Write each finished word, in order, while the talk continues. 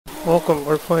Welcome,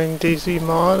 we're playing DayZ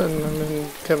mod and I'm in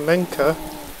Kamenka.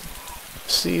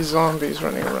 See zombies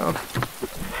running around.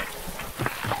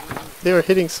 They were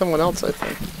hitting someone else, I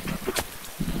think.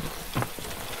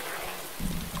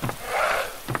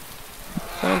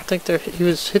 I don't think he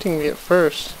was hitting me at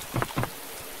first.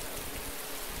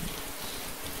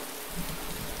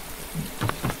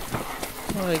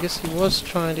 Well, I guess he was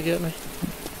trying to get me.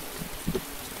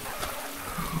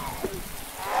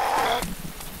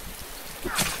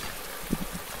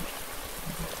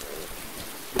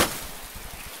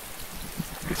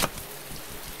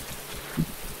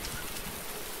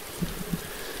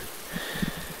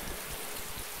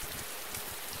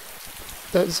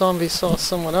 That zombie saw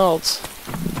someone else.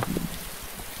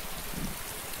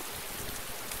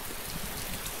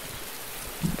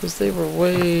 Because they were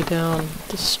way down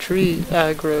the street,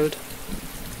 aggroed.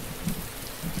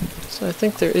 So I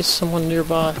think there is someone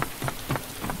nearby.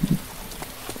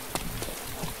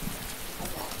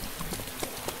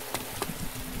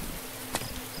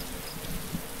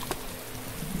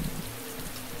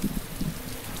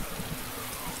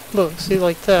 Look, see,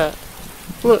 like that.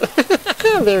 Look,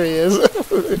 there he is.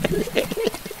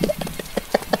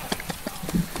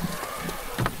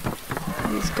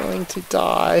 He's going to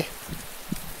die.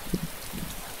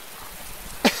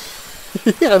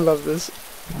 I love this.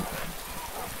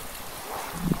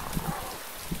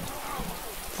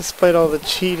 Despite all the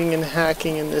cheating and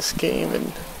hacking in this game,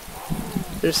 and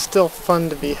there's still fun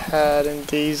to be had in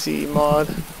DayZ mod.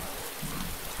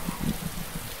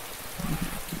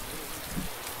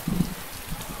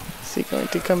 Is he going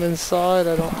to come inside?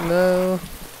 I don't know.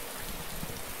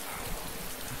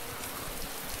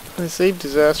 I saved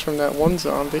his ass from that one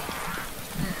zombie.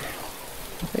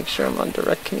 Make sure I'm on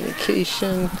direct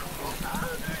communication.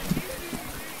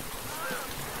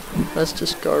 That's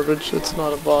just garbage. It's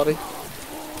not a body.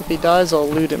 If he dies, I'll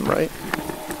loot him, right?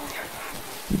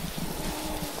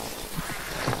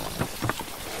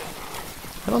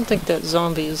 I don't think that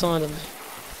zombie is on him.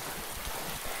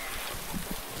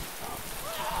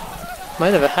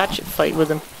 Might have a hatchet fight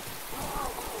with him.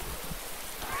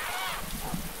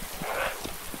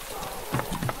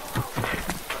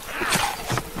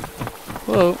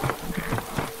 Whoa.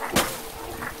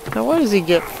 Now why does he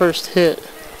get first hit?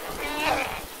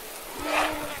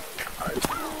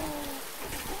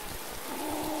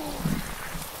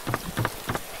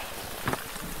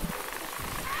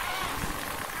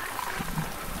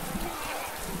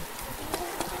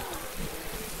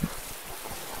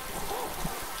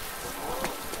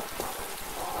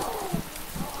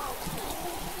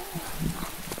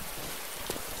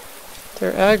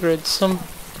 They're aggroed. Some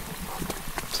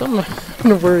I don't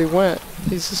know where he went.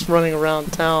 He's just running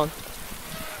around town.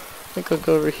 I think I'll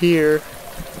go over here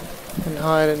and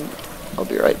hide, and I'll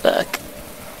be right back.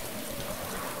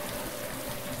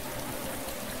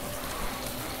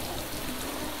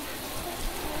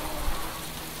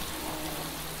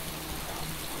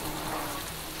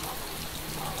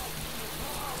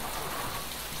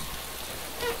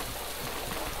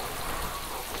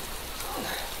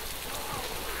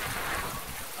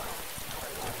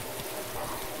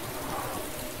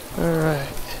 Alright.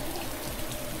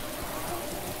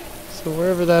 So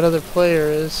wherever that other player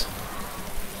is,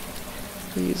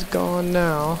 he's gone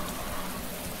now.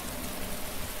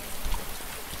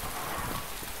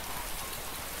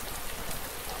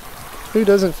 Who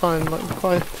doesn't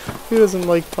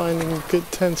like finding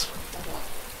good tents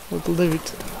with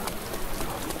loot?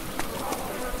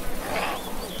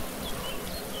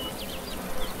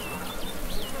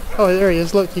 Oh, there he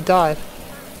is. Look, he died.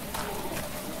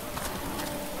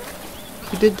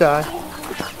 He did die.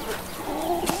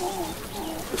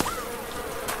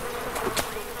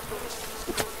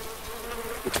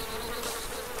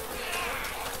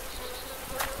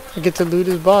 I get to loot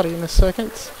his body in a second.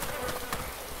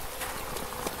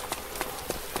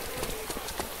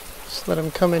 Just let him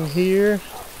come in here.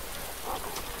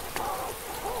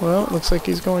 Well, looks like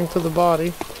he's going for the body.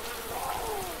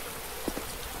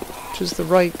 Which is the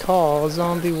right call. A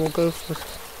zombie will go for...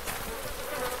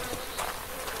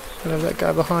 I have that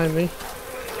guy behind me.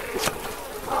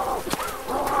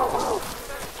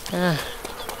 Ah.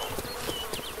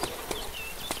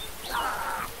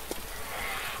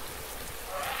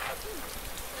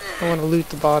 I want to loot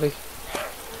the body.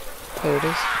 There it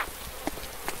is.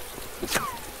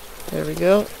 There we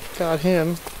go. Got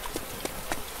him.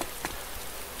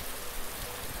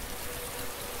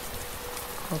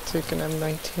 I'll take an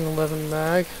M1911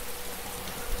 mag.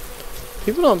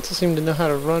 People don't seem to know how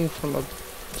to run from a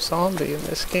zombie in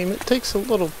this game. It takes a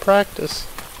little practice,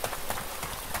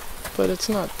 but it's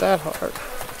not that hard.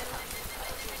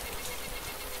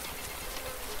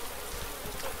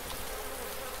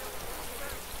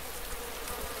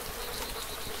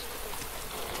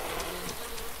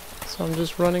 So I'm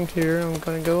just running here. I'm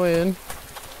gonna go in.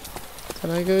 Then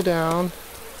I go down.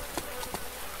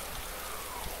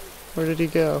 Where did he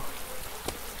go?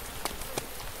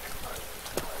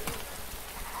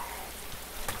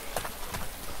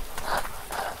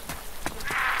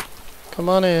 Come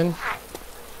on in.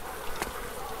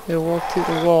 He'll walk through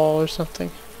the wall or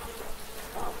something.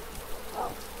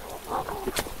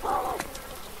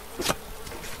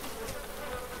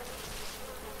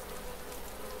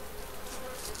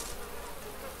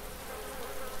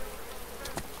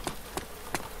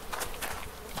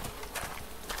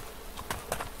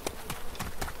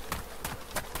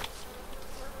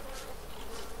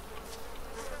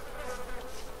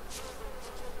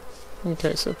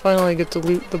 Okay, so finally I get to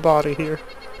loot the body here.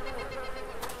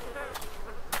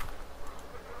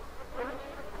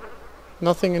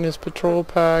 Nothing in his patrol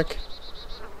pack.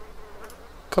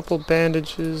 Couple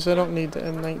bandages. I don't need the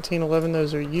M1911,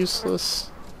 those are useless.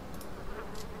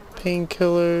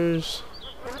 Painkillers.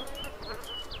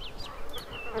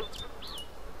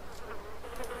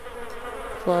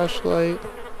 Flashlight.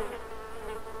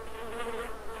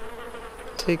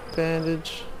 Take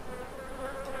bandage.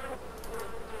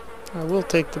 I will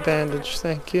take the bandage,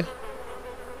 thank you.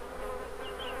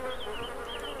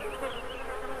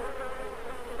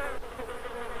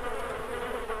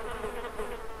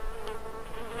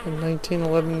 A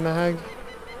 1911 mag.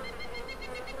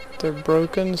 They're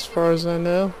broken as far as I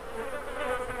know.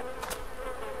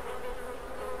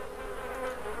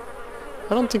 I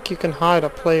don't think you can hide a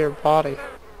player body.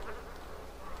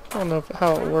 I don't know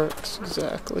how it works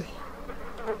exactly.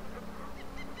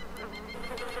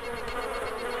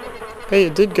 Hey,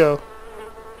 it did go.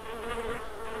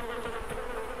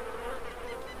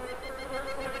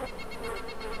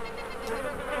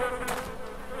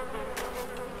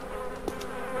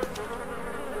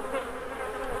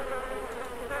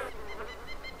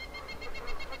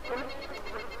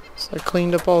 So I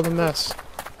cleaned up all the mess.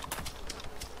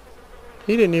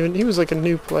 He was like a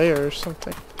new player or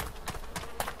something.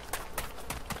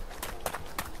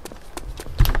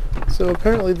 So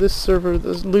apparently this server,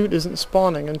 this loot isn't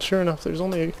spawning, and sure enough there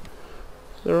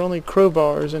are only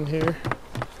crowbars in here.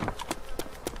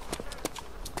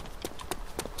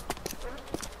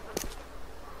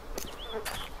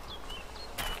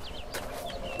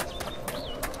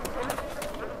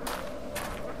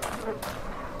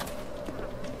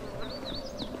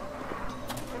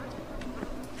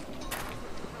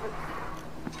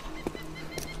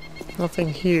 Nothing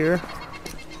here.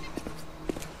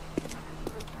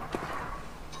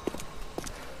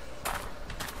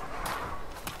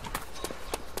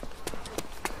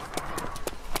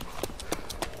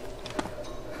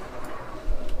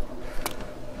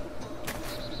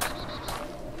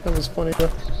 That was funny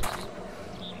though.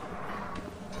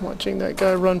 Watching that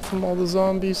guy run from all the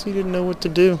zombies, he didn't know what to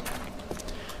do.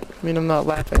 I mean, I'm not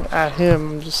laughing at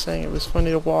him, I'm just saying it was funny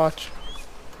to watch.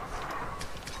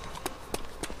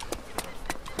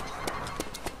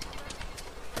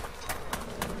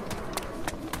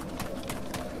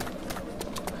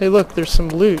 Hey look, there's some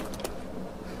loot.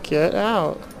 Get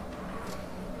out.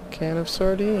 Can of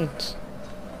sardines.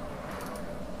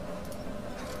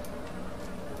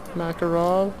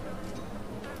 Makarov.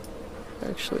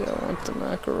 Actually, I want the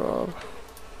Makarov.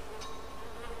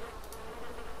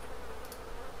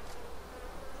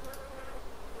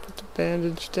 Put the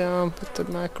bandage down, put the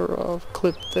Makarov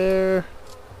clip there.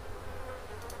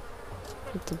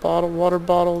 Put the water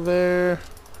bottle there.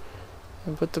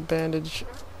 And put the bandage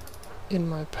in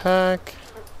my pack.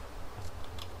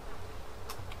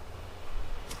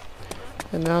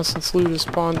 And now since loot is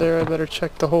spawned there, I better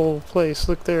check the whole place.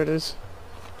 Look, there it is.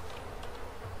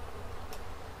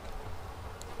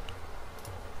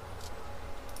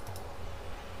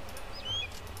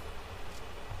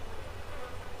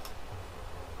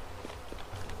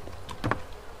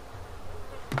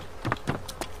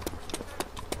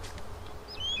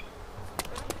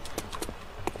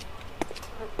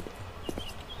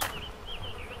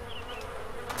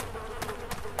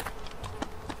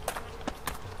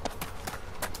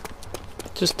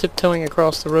 Just tiptoeing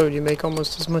across the road, you make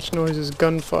almost as much noise as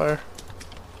gunfire.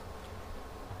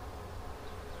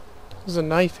 There's a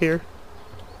knife here.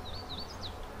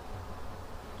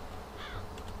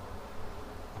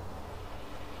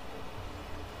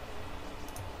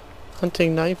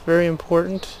 Hunting knife, very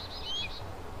important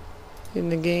in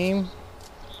the game.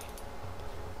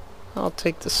 I'll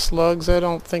take the slugs. I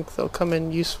don't think they'll come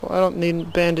in useful. I don't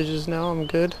need bandages now, I'm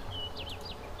good.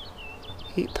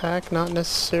 Heat pack, not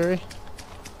necessary.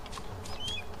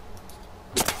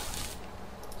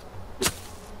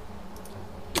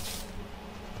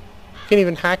 Can't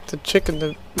even hack the chicken.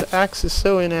 The axe is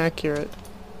so inaccurate.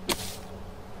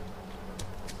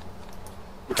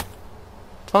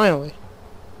 Finally.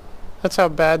 That's how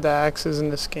bad the axe is in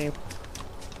this game.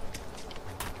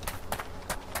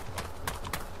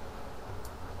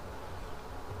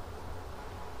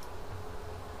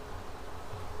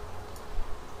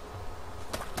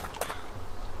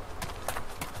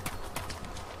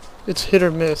 It's hit or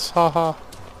miss, haha.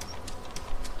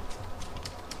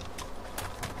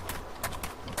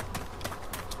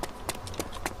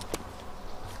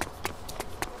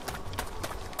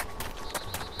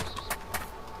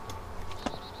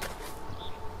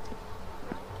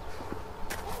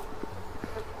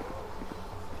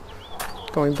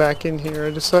 Going back in here, I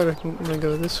decided I'm gonna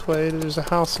go this way. There's a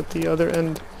house at the other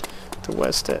end, the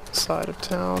west side of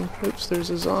town. Oops, there's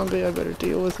a zombie. I better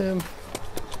deal with him.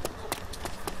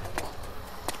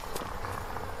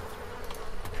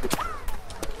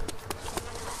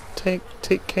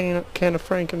 Take can of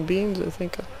Franken beans. I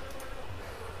think I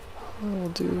will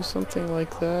do something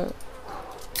like that.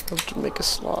 I'll have to make a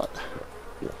slot.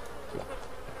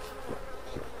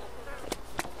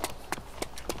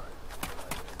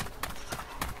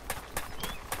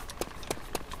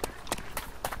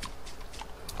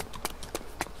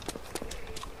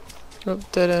 Oh,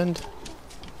 dead end.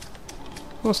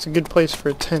 Almost a good place for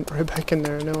a tent right back in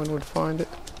there. No one would find it.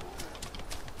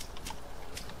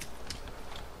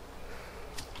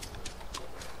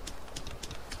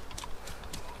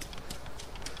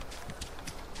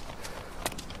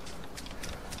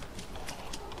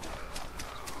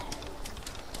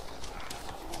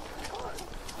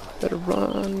 Better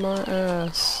run my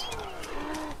ass.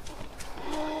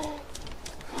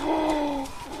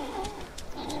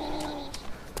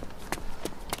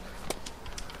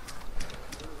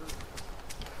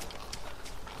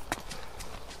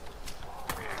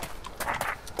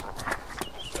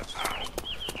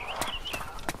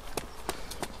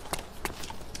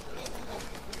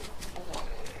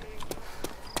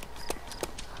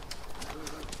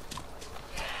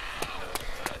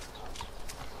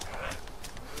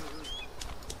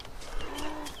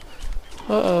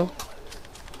 Uh-oh.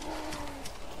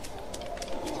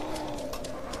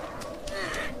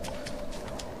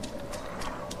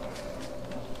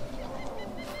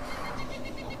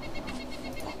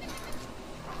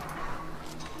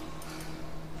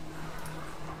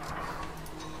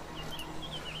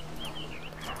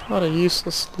 A lot of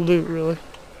useless loot, really.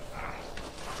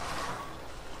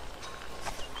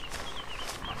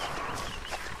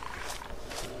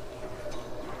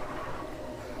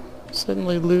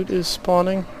 Suddenly loot is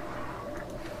spawning.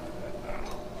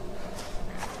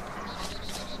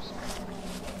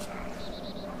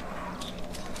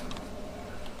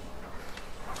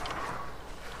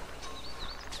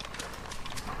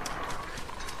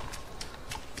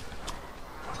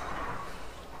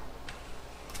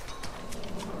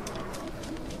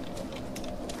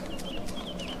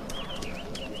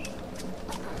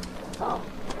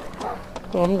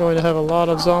 Well, I'm going to have a lot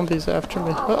of zombies after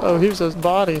me. Uh-oh, here's his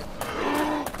body.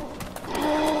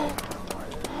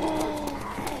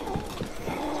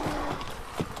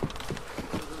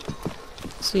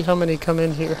 See how many come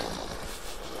in here.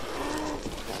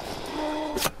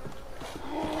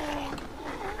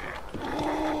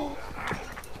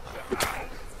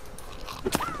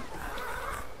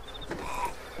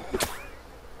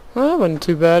 Well, that wasn't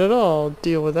too bad at all. I'll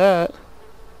deal with that.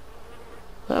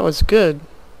 That was good.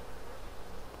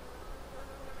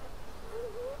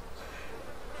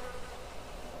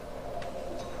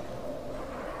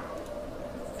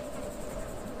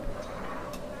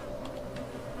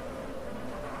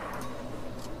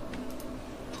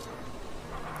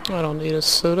 I don't need a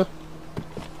soda.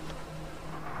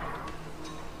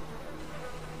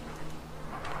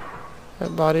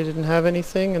 That body didn't have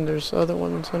anything, and there's other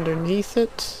ones underneath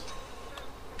it.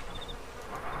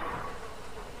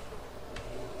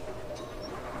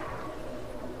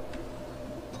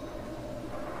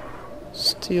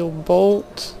 Steel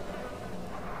bolt.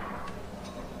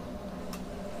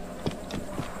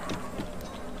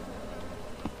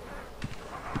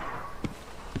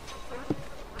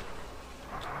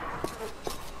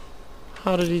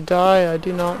 How did he die? I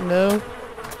do not know.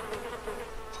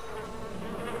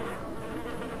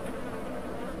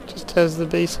 Just has the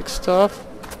basic stuff.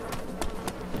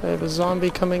 I have a zombie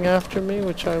coming after me,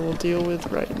 which I will deal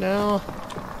with right now.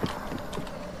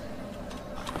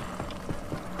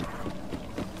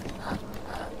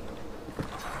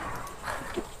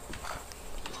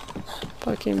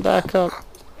 Fucking back up.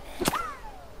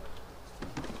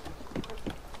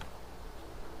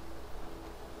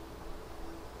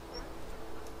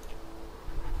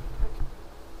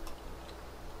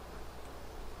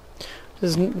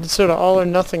 It's sort of all or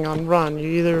nothing on run. You're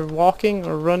either walking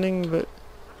or running, but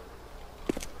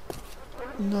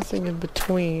nothing in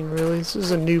between, really. This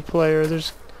is a new player.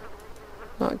 There's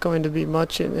not going to be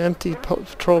much in empty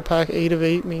patrol pack. 8 of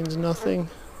 8 means nothing.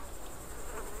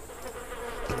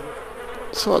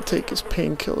 So I'll take his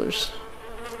painkillers.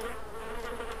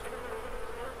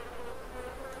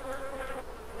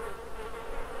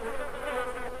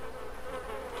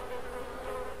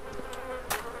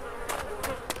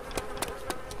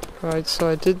 Alright, so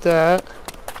I did that.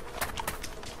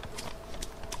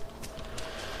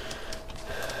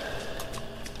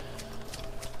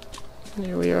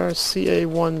 Here we are,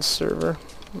 CA1 server.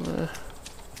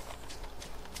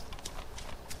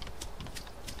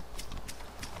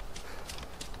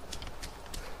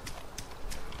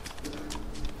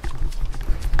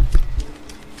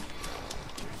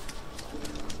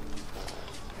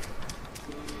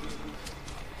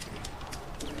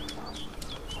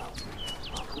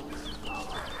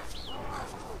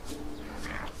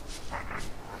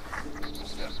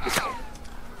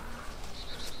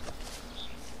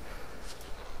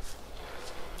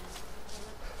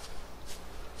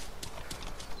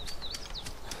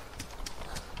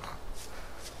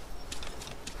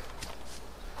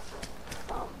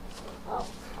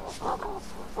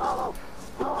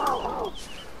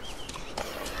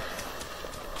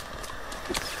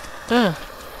 Ah,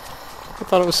 I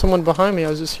thought it was someone behind me. I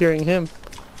was just hearing him.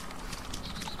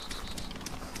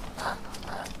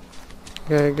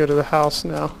 Okay, go to the house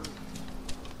now.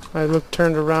 I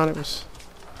turned around. It was.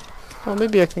 Oh,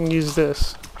 maybe I can use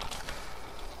this.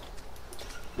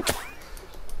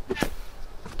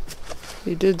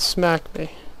 He did smack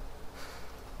me.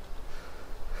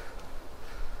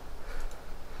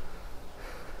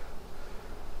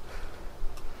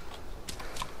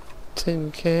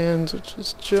 Tin cans, which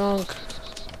is junk.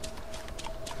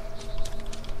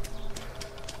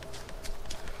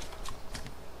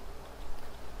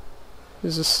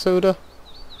 Is a soda.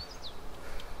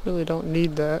 Really don't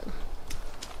need that.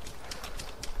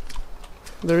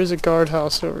 There is a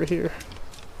guardhouse over here.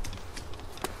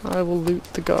 I will loot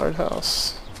the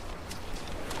guardhouse.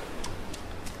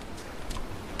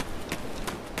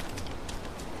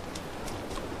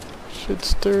 Should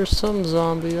stir some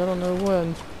zombie, I don't know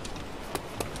when.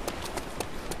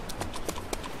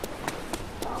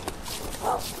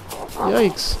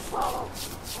 Yikes.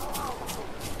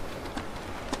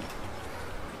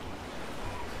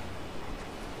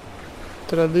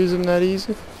 Did I lose him that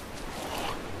easy?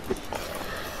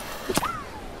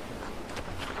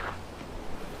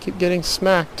 Keep getting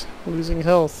smacked, losing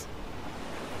health.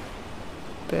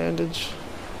 Bandage.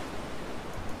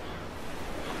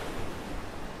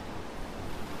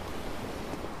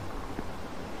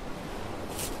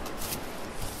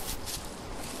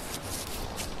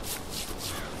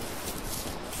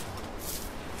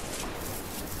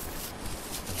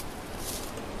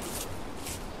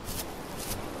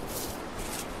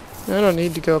 I don't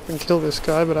need to go up and kill this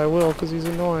guy, but I will because he's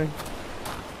annoying.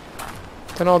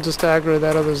 Then I'll just aggro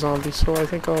that other zombie, so I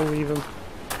think I'll leave him.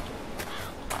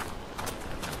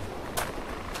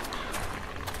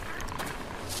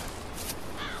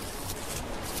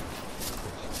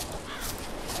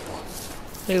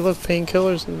 Hey look,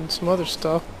 painkillers and some other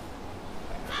stuff.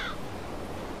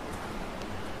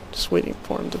 Just waiting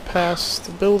for him to pass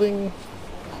the building.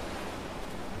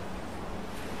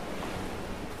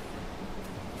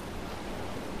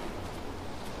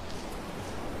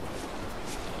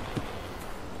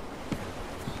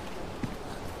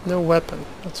 No weapon.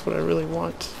 That's what I really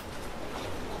want.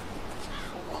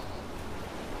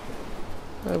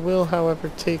 I will,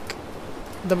 however, take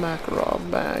the Makarov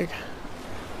bag.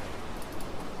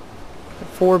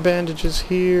 4 bandages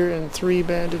here and 3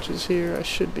 bandages here. I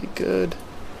should be good.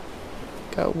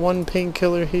 Got 1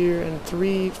 painkiller here and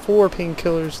 4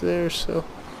 painkillers there, so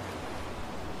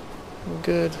I'm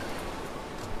good.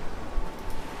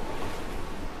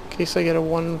 In case I get a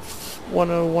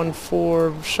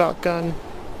 1014 shotgun.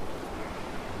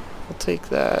 I'll take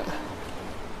that.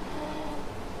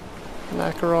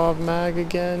 Makarov mag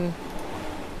again.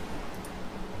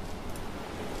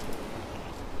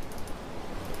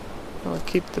 I'll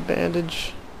keep the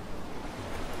bandage.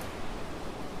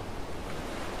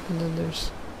 And then there's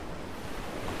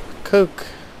Coke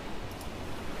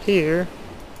here.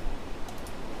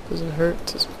 Doesn't hurt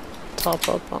to top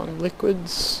up on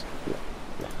liquids.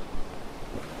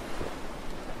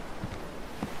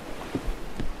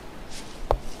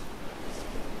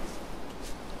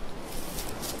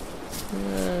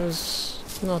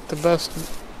 It's not the best.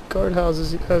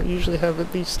 Guardhouses usually have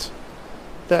at least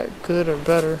that good or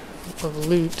better of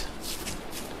loot.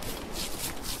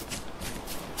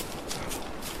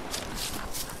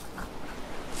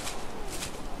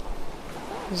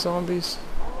 Zombies.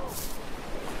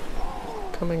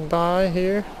 coming by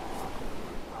here.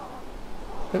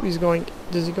 Oh, he's going...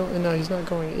 Does he go... No, he's not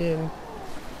going in.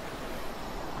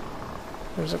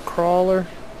 There's a crawler.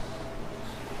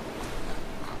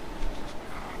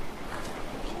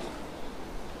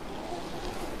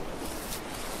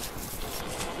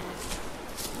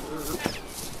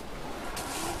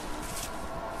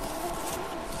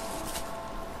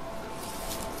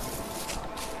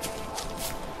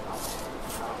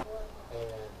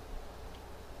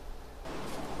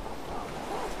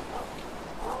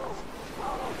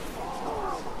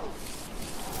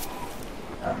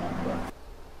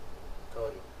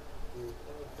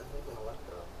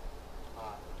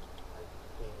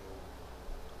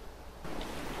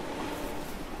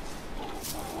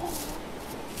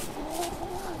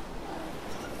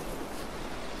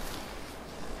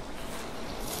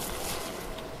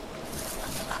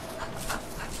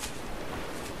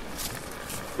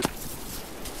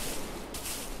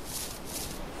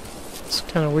 It's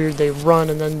kind of weird they run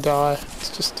and then die.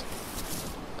 It's just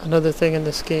another thing in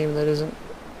this game that isn't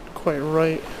quite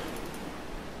right.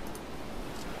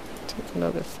 Take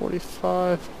another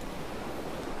 45.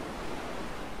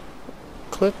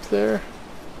 Clip there.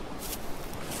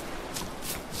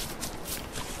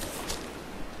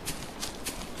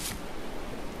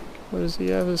 What does he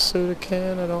have? His soda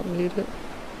can? I don't need it.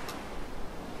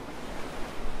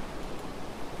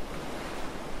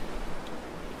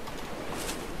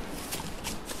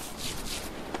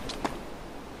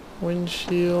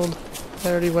 Windshield. I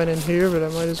already went in here, but I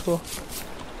might as well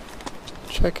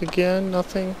check again.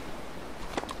 Nothing.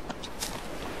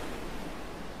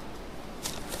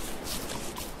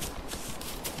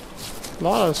 A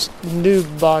lot of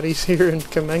noob bodies here in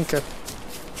Kamenka.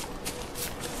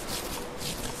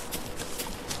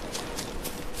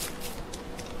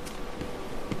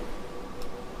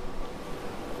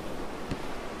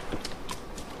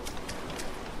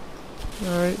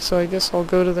 Alright, so I guess I'll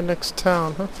go to the next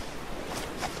town, huh?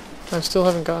 I still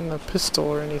haven't gotten a pistol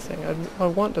or anything. I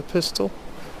want a pistol.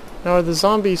 Now are the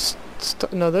zombies...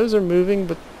 No, those are moving,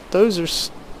 but those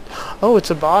are... Oh,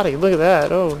 it's a body. Look at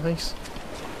that. Oh, nice.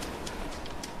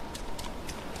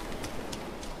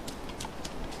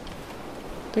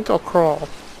 I think I'll crawl.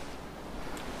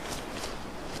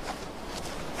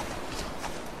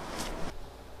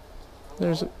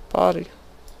 There's a body.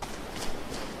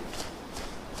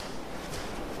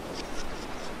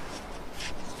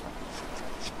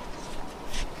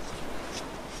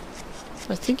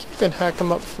 I think you can hack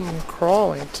them up from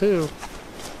crawling too.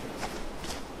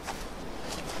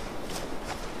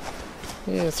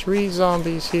 Yeah, 3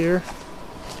 zombies here.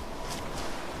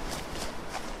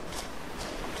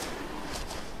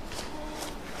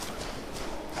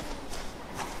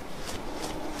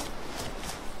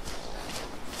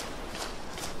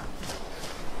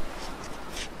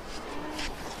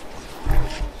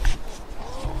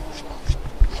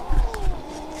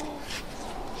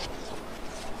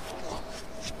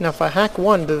 Now if I hack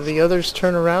one, do the others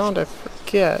turn around? I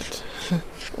forget.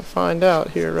 We'll find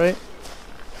out here, right?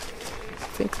 I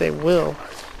think they will.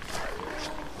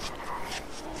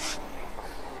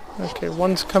 Okay,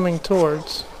 one's coming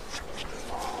towards.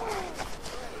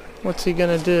 What's he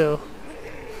gonna do?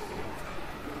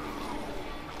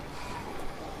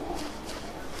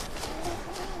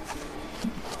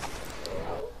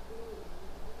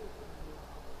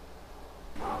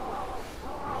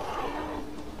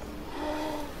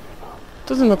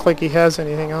 Doesn't look like he has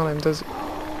anything on him, does it?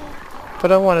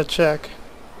 But I want to check.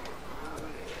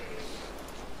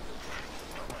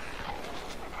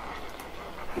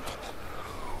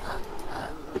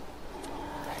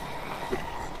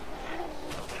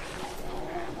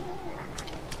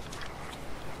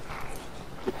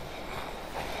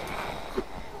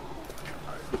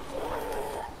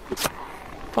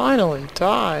 Finally,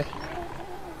 die.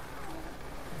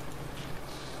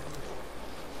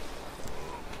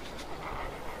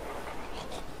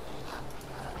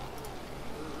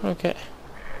 Okay.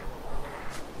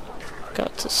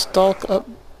 Got to stalk up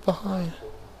behind.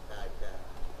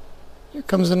 Here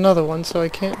comes another one, so I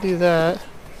can't do that.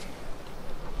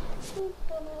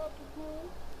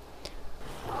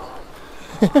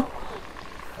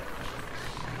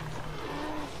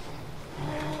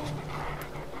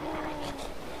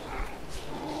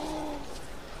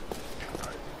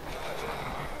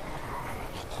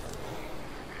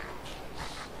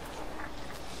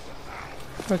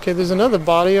 Okay, there's another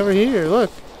body over here, look.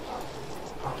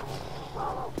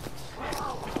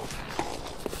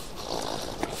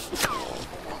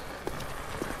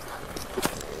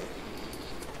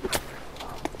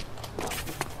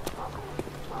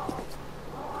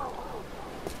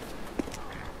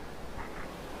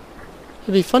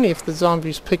 It'd be funny if the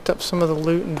zombies picked up some of the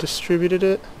loot and distributed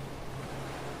it.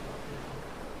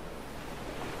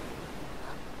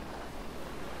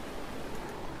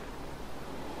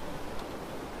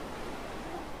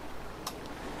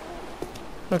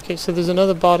 Okay, so there's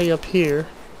another body up here.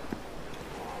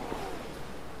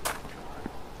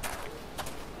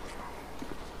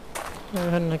 I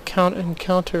had an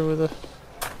encounter with a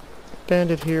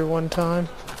bandit here one time.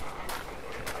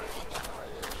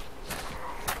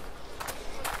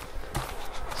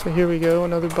 So here we go,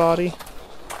 another body.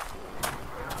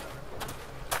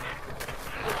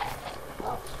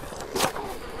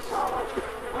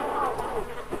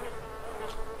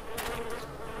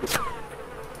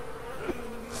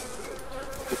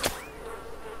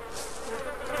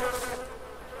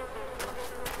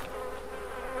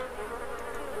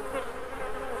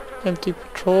 Empty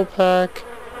patrol pack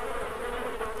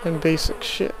and basic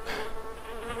shit.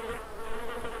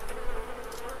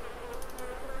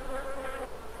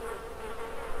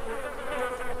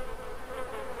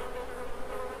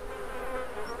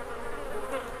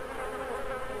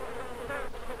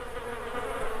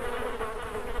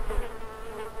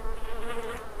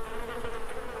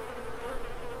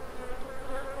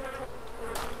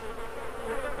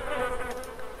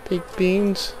 Baked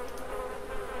beans.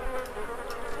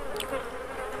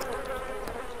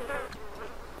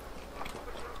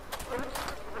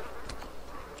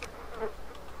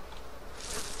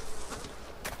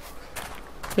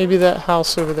 Maybe that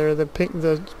house over there, the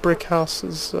brick house,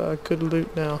 is good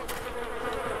loot now.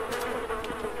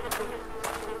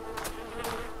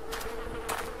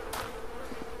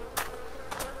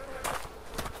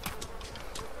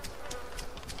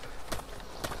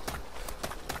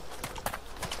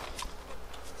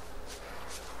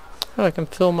 Oh, I can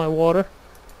fill my water.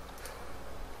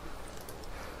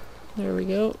 There we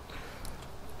go.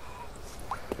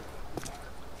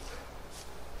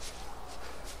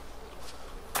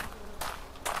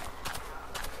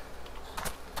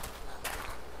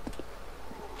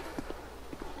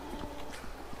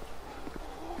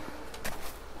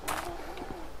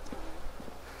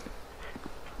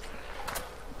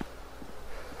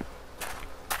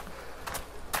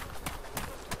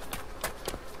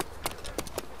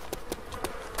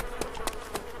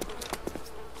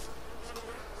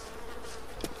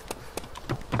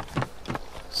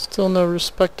 Still no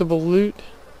respectable loot.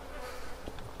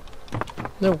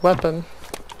 No weapon.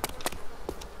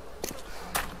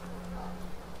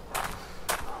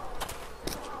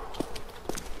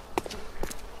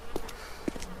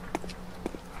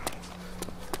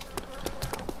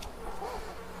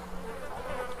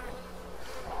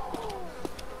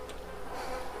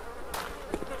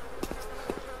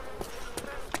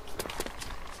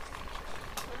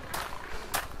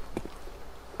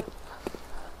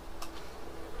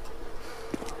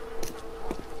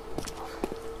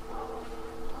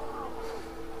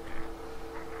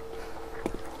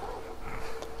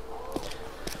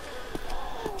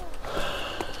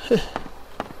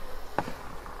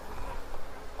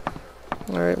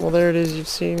 Alright, well there it is. You've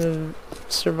seen a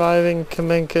surviving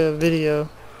Kamenka video.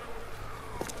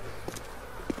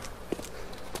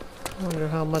 I wonder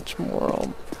how much more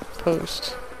I'll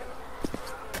post.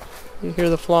 You hear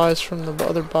the flies from the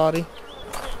other body.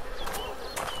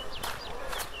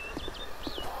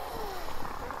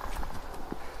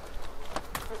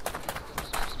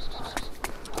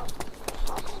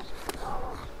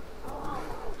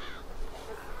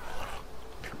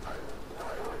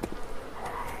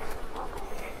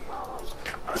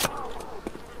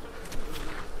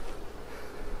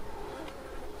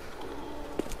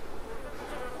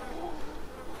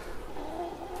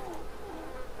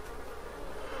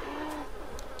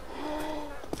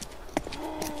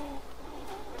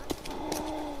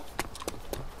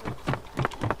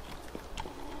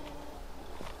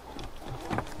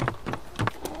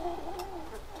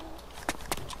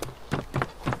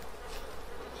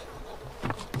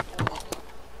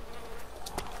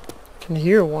 I can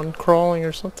hear one crawling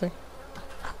or something.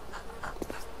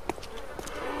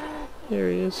 There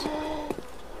he is.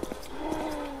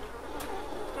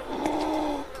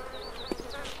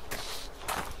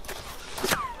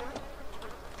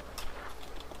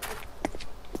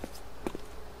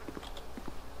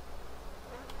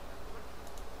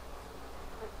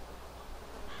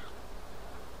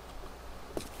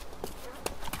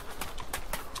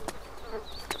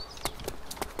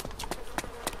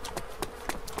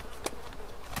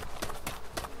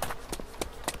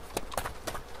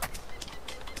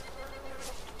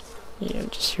 Yeah,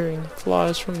 I'm just hearing the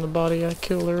flies from the body I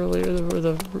killed earlier, or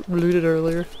the looted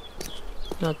earlier.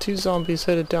 Now 2 zombies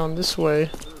headed down this way.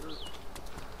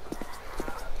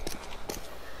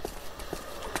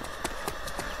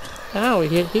 Ow,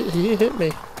 he hit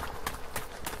me.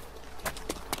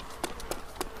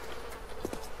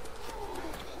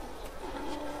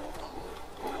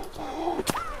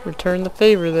 Return the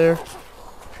favor there.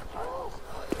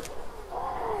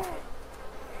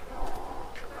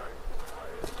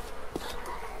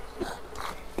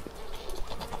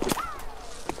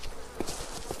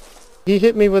 He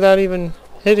hit me without even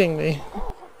hitting me.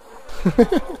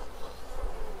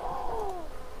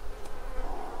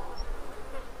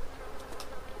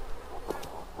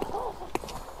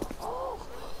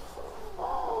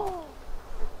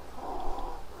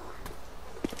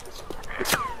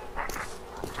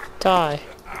 Die.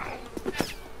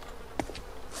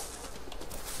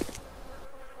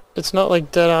 It's not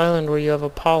like Dead Island where you have a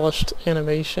polished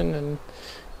animation and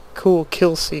cool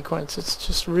kill sequence. It's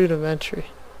just rudimentary.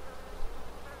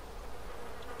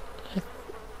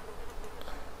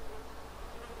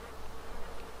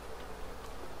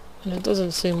 And it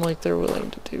doesn't seem like they're willing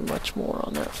to do much more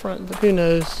on that front, but who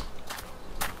knows?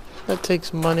 That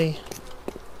takes money.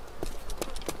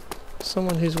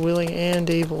 Someone who's willing and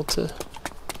able to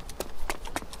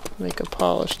make a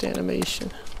polished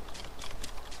animation.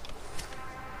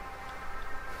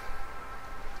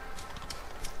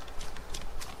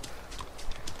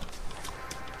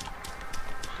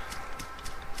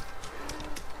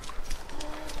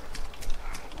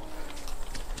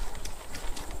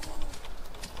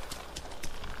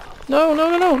 No,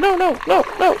 no, no, no, no, no, no,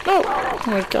 no, no! Oh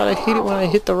my god, I hate it when I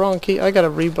hit the wrong key. I gotta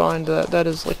rebind that. That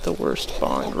is like the worst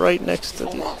bind, right next to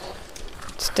the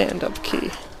stand-up key.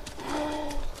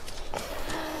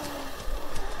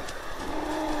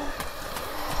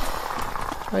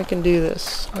 I can do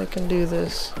this. I can do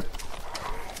this.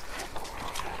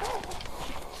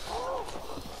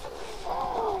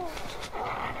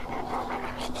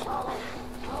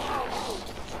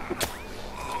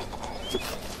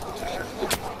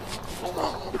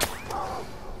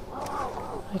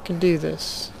 I can do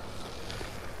this.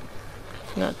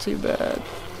 Not too bad.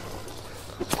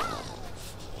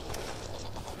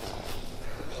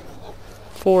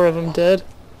 Four of them dead.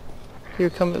 Here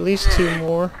come at least two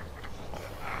more.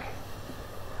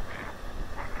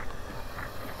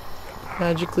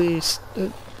 Magically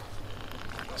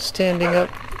standing up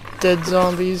dead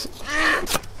zombies.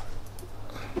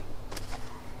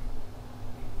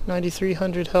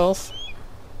 9,300 health.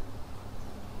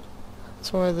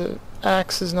 That's why the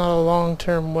axe is not a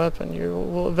long-term weapon. You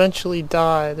will eventually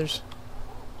die. There's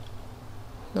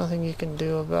nothing you can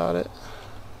do about it.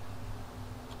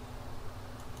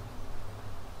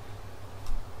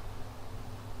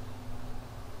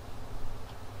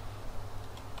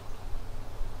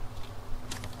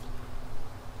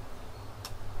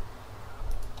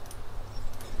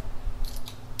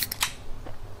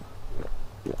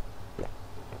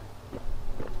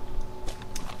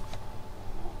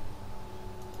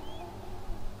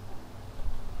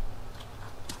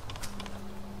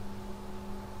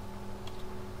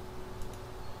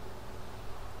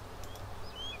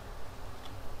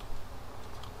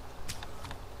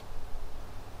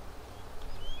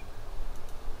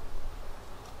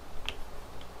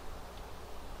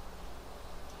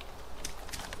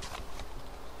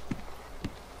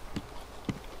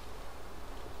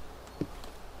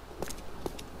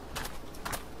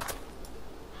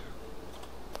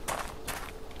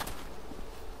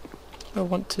 I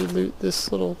want to loot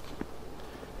this little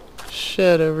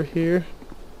shed over here.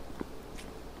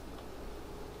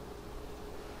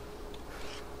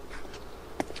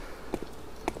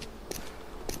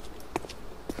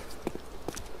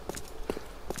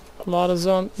 A lot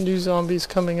of new zombies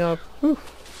coming up. Whew.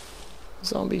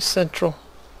 Zombie Central.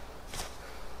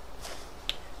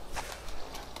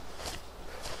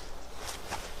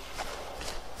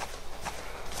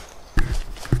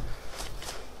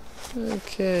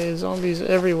 Okay, zombies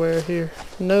everywhere here.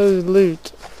 No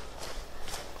loot.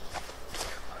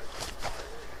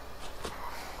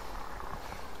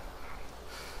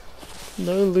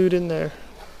 No loot in there.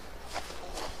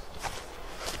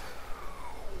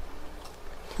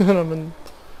 And I'm in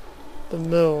the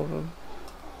middle of a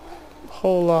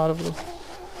whole lot of them.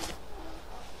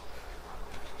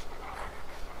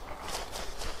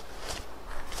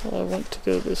 Well, I want to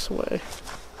go this way.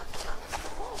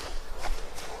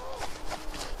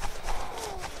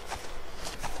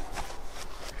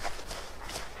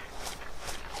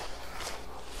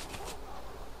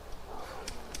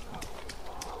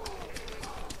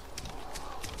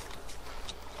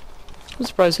 I'm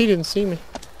surprised he didn't see me.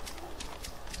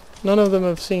 None of them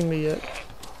have seen me yet.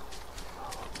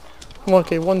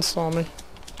 Okay, one saw me.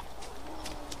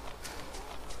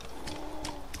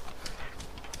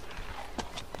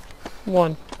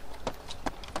 One.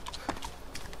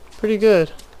 pretty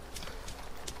good.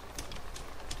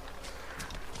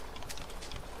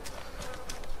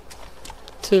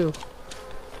 Two.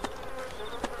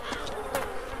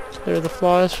 There are the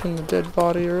flies from the dead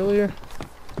body earlier.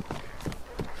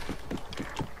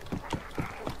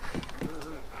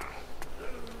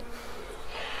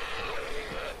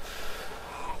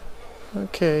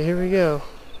 Okay, here we go.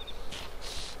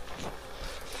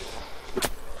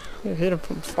 You hit him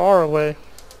from far away.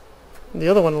 The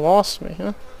other one lost me,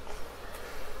 huh?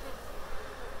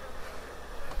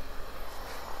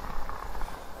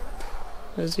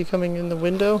 Is he coming in the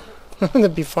window?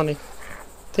 That'd be funny.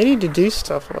 They need to do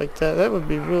stuff like that. That would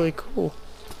be really cool.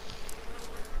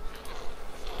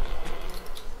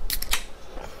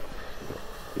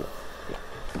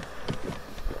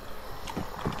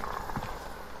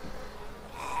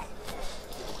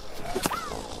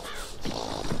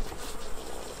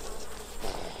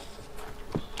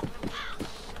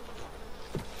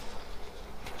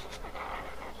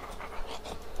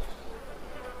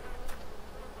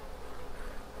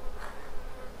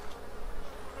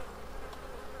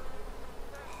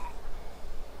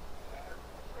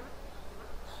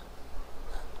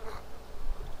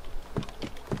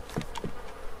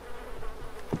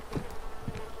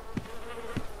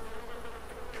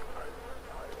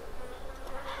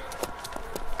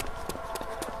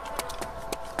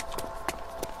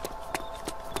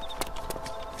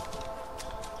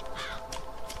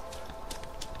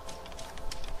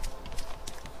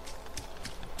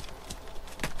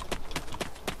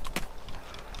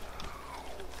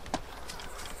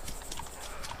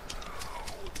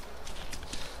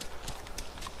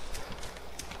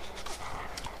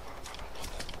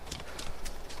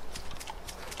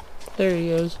 There he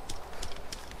goes.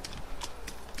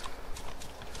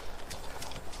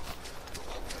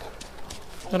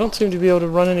 I don't seem to be able to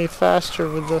run any faster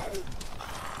with the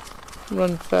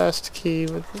run fast key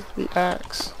with the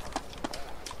axe.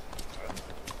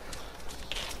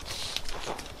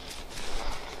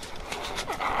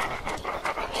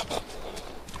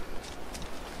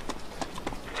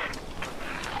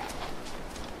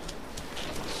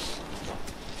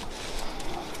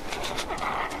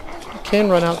 Can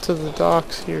run out to the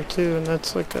docks here too, and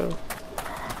that's like a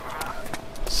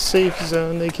safe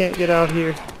zone. They can't get out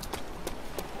here.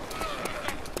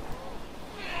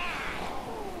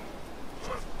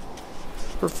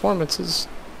 Performance is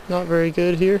not very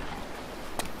good here.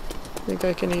 I think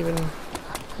I can even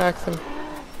hack them.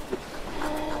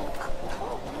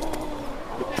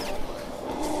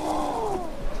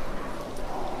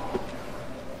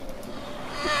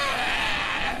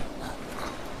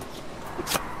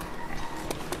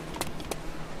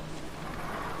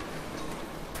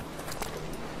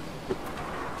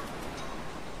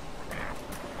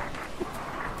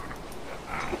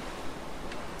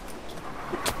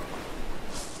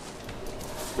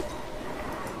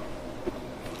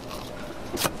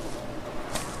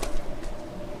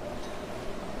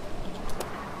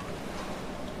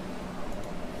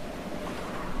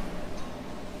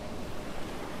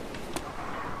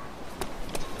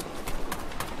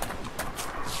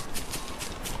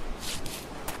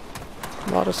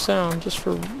 A lot of sound just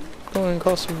for going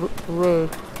across the road.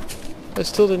 I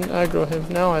still didn't aggro him.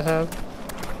 Now I have.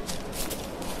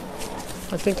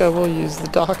 I think I will use the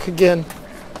dock again.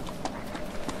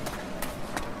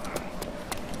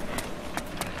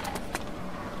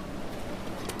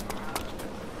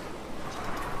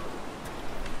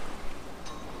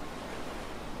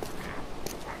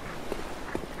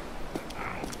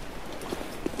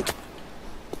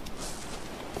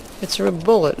 It's a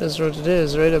bullet is what it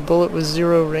is, right? A bullet with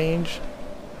 0 range.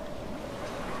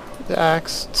 The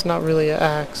axe, it's not really an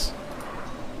axe.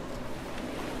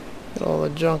 Got all the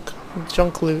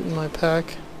junk loot in my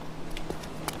pack.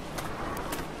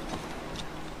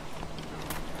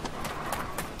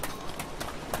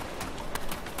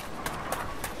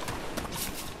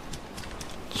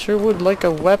 Sure would like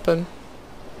a weapon.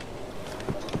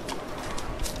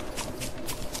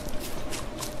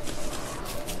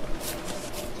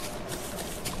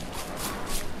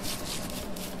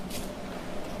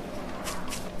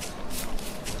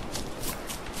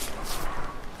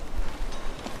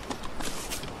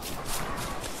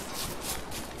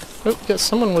 Oh, got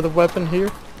someone with a weapon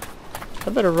here. I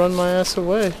better run my ass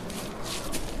away.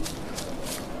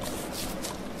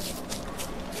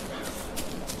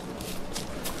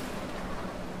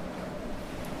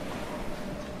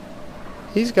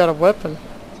 He's got a weapon.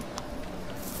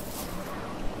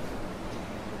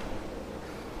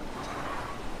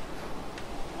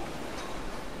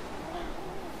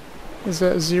 Is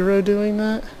that Zero doing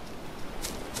that?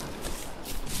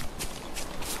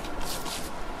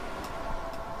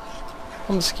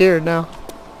 I'm scared now.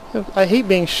 I hate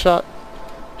being shot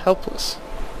helpless.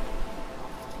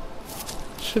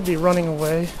 Should be running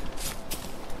away.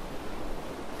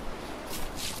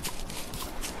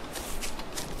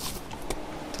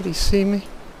 Did he see me?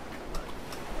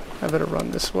 I better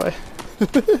run this way.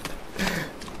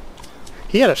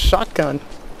 He had a shotgun.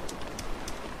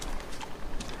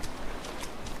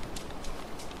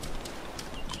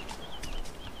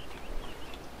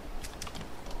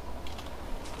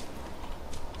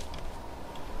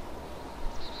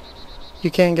 You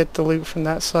can't get the loot from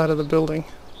that side of the building.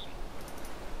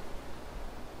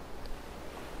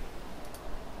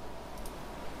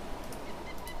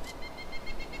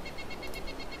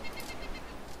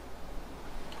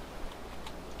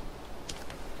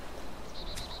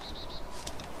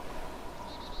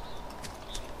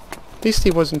 At least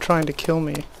he wasn't trying to kill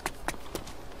me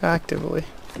actively.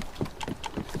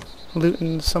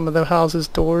 Looting some of the houses'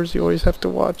 doors, you always have to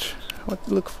watch.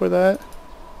 Look for that.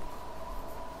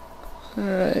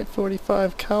 Alright,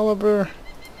 45 caliber.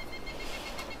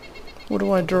 What do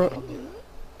I drop?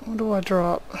 What do I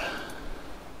drop?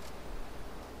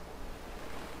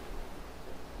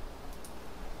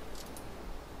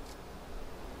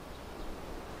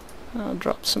 I'll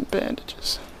drop some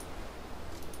bandages.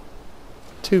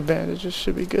 2 bandages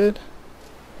should be good.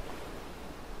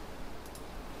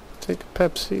 Take a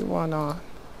Pepsi, why not?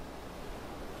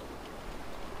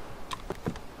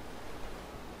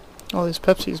 All this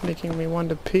Pepsi is making me want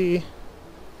to pee.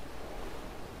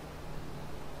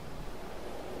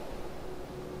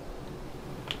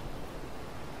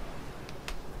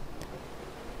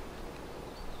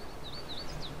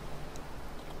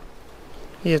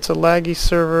 Yeah, it's a laggy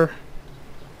server.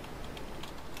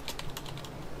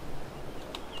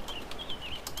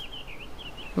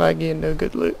 Laggy and no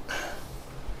good loot.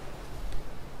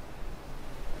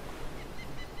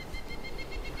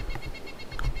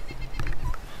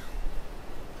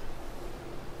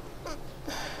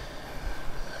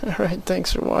 Alright,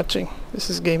 thanks for watching. This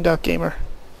is Gamed Out Gamer.